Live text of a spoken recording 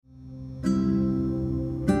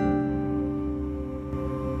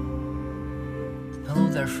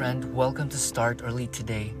there, friend. Welcome to Start Early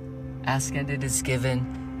Today. Ask and it is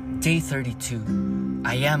given. Day 32.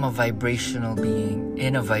 I am a vibrational being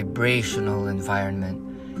in a vibrational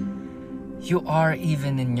environment. You are,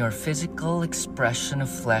 even in your physical expression of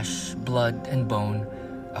flesh, blood, and bone,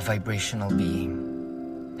 a vibrational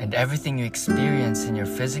being. And everything you experience in your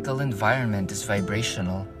physical environment is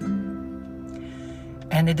vibrational.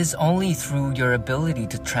 And it is only through your ability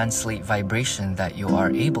to translate vibration that you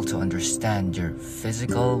are able to understand your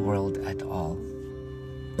physical world at all.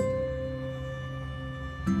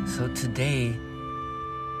 So today,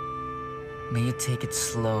 may you take it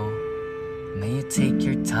slow. May you take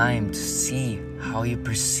your time to see how you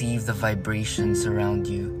perceive the vibrations around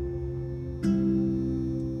you.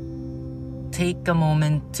 Take a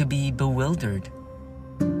moment to be bewildered.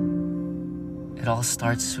 It all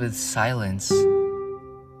starts with silence.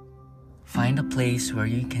 Find a place where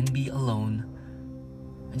you can be alone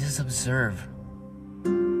and just observe.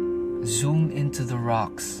 Zoom into the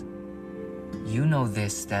rocks. You know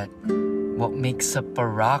this, that what makes up a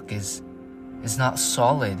rock is not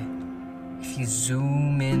solid. If you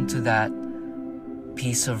zoom into that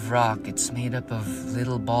piece of rock, it's made up of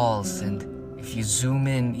little balls, and if you zoom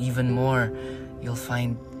in even more, you'll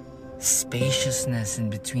find spaciousness in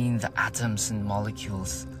between the atoms and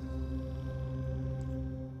molecules.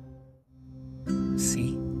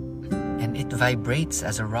 See? And it vibrates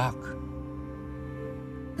as a rock.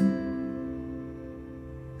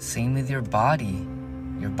 Same with your body.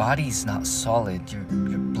 Your body is not solid. Your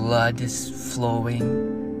blood is flowing.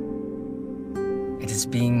 It is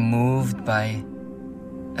being moved by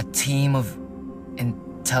a team of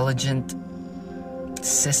intelligent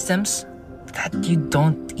systems that you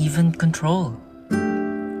don't even control.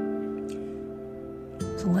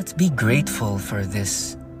 So let's be grateful for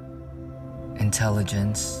this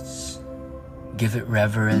intelligence. Give it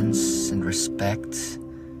reverence and respect.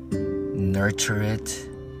 Nurture it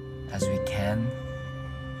as we can.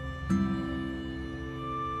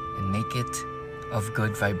 And make it of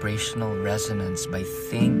good vibrational resonance by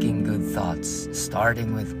thinking good thoughts,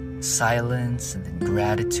 starting with silence and then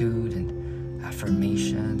gratitude and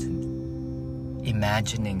affirmations and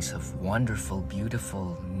imaginings of wonderful,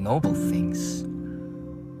 beautiful, noble things.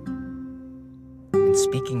 And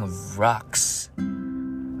speaking of rocks,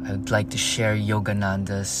 I would like to share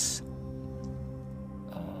Yogananda's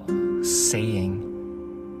saying.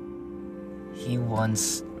 He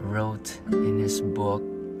once wrote in his book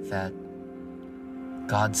that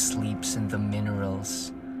God sleeps in the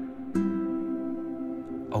minerals,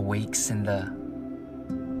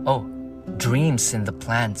 dreams in the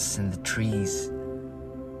plants and the trees,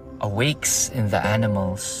 awakes in the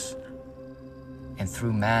animals, and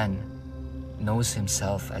through man knows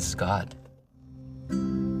himself as God.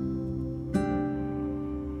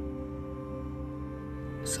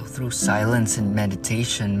 So through silence and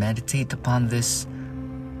meditation, meditate upon this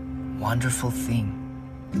wonderful thing.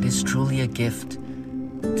 It is truly a gift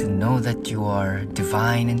to know that you are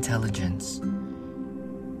divine intelligence,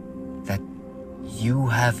 that you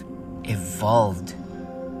have evolved.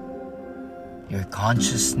 Your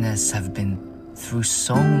consciousness have been through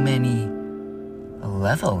so many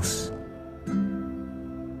levels.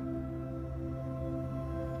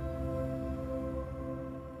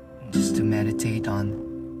 Just to meditate on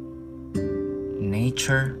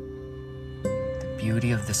nature, the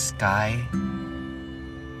beauty of the sky.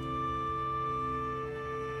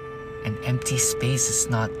 And empty space is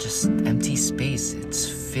not just empty space, it's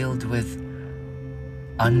filled with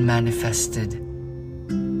unmanifested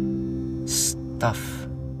stuff.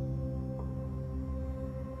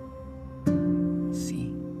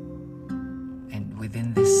 See? And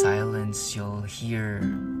within this silence, you'll hear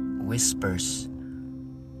whispers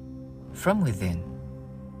from within,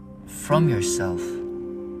 from yourself,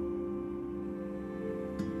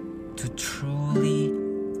 to truly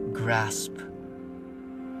grasp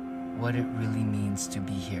what it really means to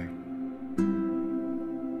be here,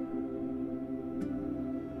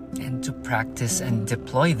 and to practice and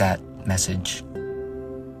deploy that message.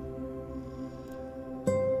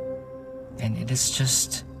 And it is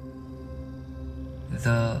just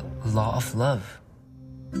the law of love.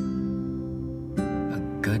 A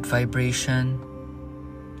good vibration,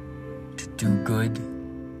 to do good,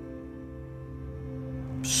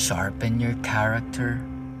 sharpen your character,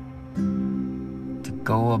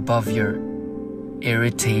 go above your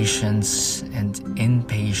irritations and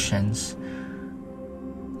impatience.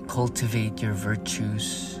 Cultivate your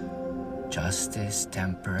virtues, justice,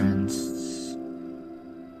 temperance,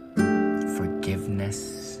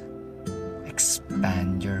 forgiveness.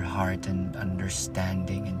 Expand your heart and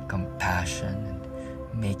understanding and compassion, and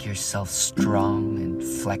Make yourself strong and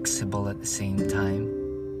flexible at the same time.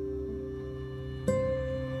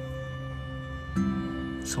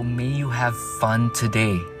 So may you have fun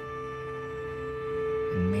today.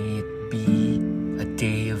 And may it be a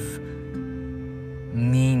day of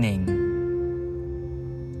meaning.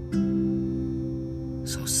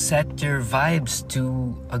 So set your vibes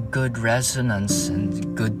to a good resonance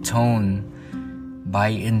and good tone by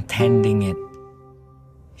intending it.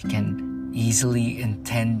 You can easily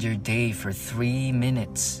intend your day for 3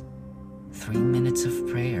 minutes. 3 minutes of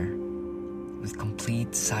prayer with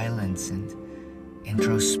complete silence and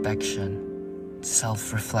introspection,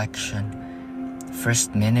 self-reflection.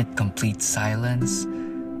 First minute, complete silence.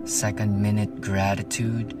 Second minute,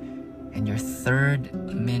 gratitude. And your third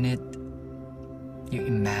minute, you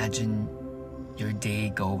imagine your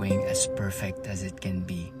day going as perfect as it can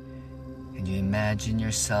be. And you imagine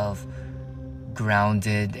yourself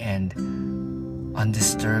grounded and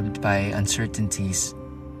undisturbed by uncertainties.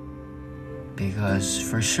 Because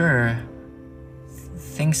for sure,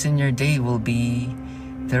 things in your day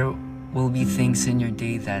there will be things in your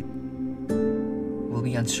day that will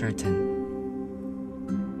be uncertain.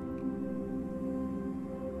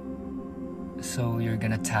 So you're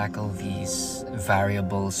gonna tackle these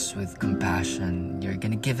variables with compassion. You're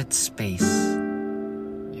gonna give it space.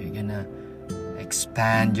 You're gonna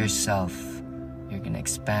expand yourself. You're gonna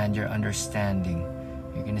expand your understanding.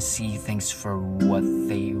 You're gonna see things for what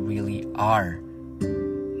they really are,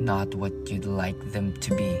 not what you'd like them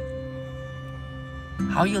to be.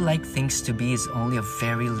 How you like things to be is only a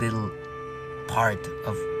very little part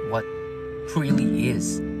of what really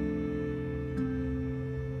is.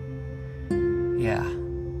 Yeah.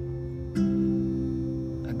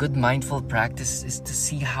 A good mindful practice is to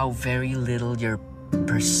see how very little your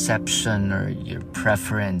perception or your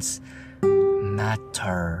preference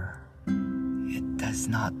matter. It does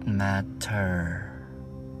not matter.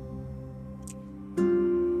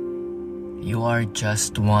 You are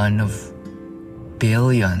just one of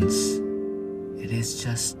billions. It is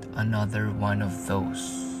just another one of those.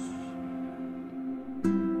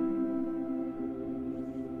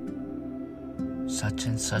 Such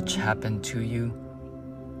and such happened to you.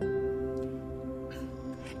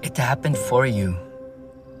 It happened for you.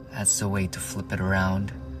 That's the way to flip it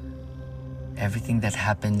around. Everything that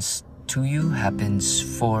happens to you happens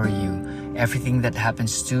for you. Everything that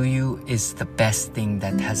happens to you is the best thing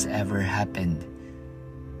that has ever happened.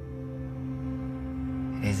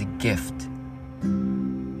 It is a gift.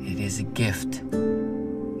 It is a gift.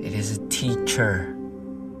 It is a teacher.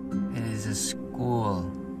 It is a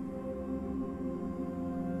school.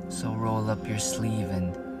 So roll up your sleeve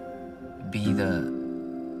and be the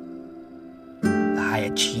high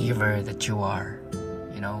achiever that you are.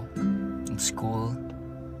 You know, in school,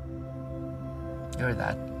 you're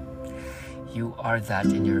that. You are that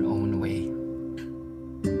in your own way.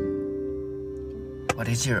 What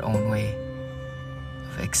is your own way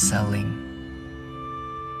of excelling?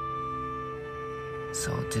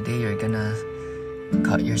 So today you're gonna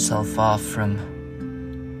cut yourself off from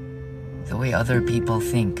the way other people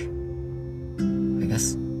think,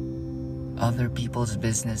 because other people's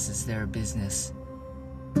business is their business.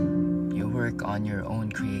 You work on your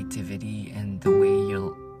own creativity and the way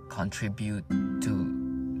you'll contribute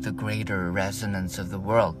to the greater resonance of the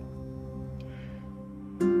world.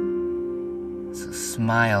 So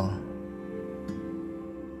smile.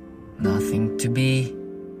 Nothing to be,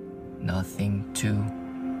 nothing to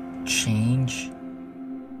change,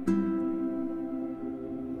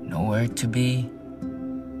 nowhere to be,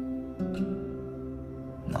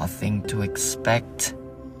 nothing to expect.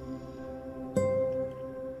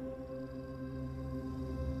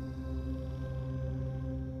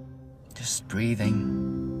 Just breathing.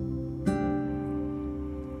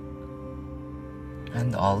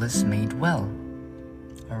 And all is made well.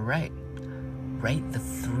 Alright. Write the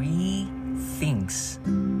 3 things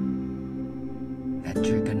that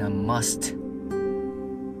you're gonna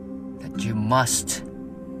that you must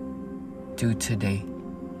do today.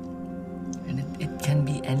 And it can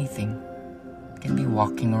be anything. It can be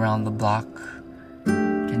walking around the block.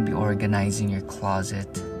 It can be organizing your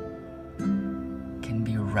closet. It can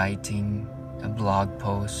be writing a blog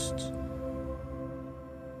post.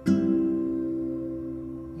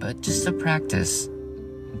 But just to practice,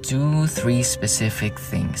 do 3 specific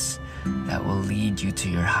things that will lead you to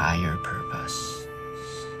your higher purpose.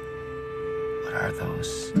 What are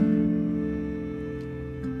those?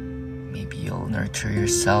 Maybe you'll nurture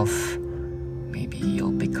yourself. Maybe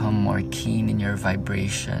you'll become more keen in your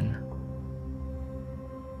vibration.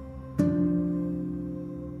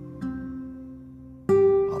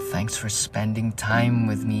 Well, Thanks for spending time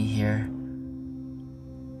with me here.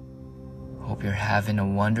 Hope you're having a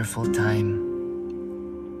wonderful time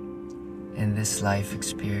in this life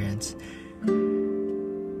experience.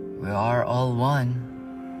 We are all one,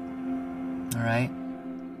 alright?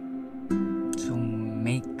 So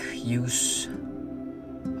make use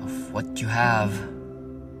of what you have.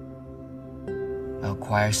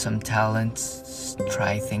 Acquire some talents,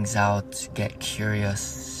 try things out, get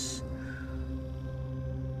curious.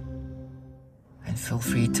 And feel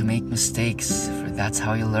free to make mistakes, for that's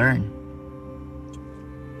how you learn.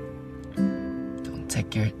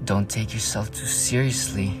 Don't take yourself too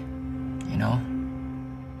seriously, you know?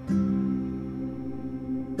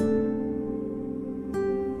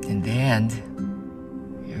 In the end,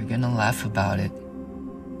 you're gonna laugh about it.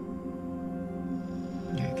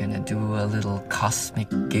 You're gonna do a little cosmic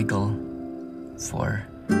giggle, for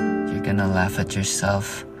you're gonna laugh at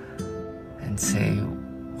yourself and say,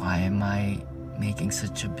 why am I making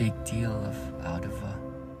such a big deal out of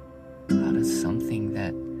something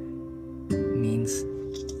that means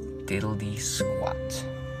diddly squat.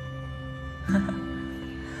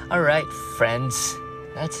 Alright, friends,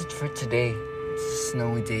 that's it for today. It's a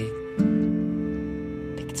snowy day.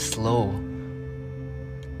 Take it slow,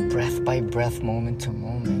 breath by breath, moment to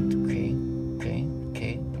moment. Okay.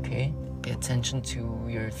 Pay attention to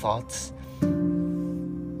your thoughts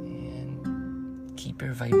and keep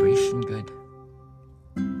your vibration good.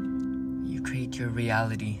 You create your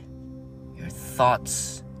reality. Your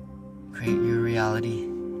thoughts create your reality.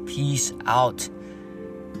 Peace out.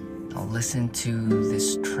 Now listen to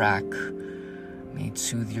this track. May it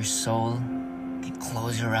soothe your soul. Okay,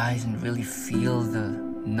 close your eyes and really feel the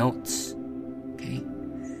notes. Okay?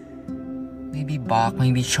 Maybe Bach,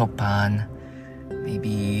 maybe Chopin,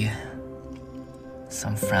 maybe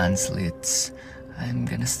some Franz Liszt. I'm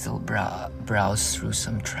gonna still browse through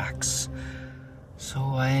some tracks. So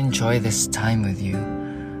I enjoy this time with you.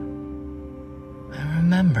 And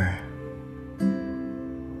remember,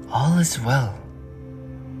 all is well.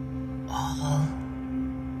 All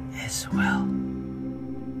is well.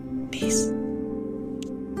 Peace.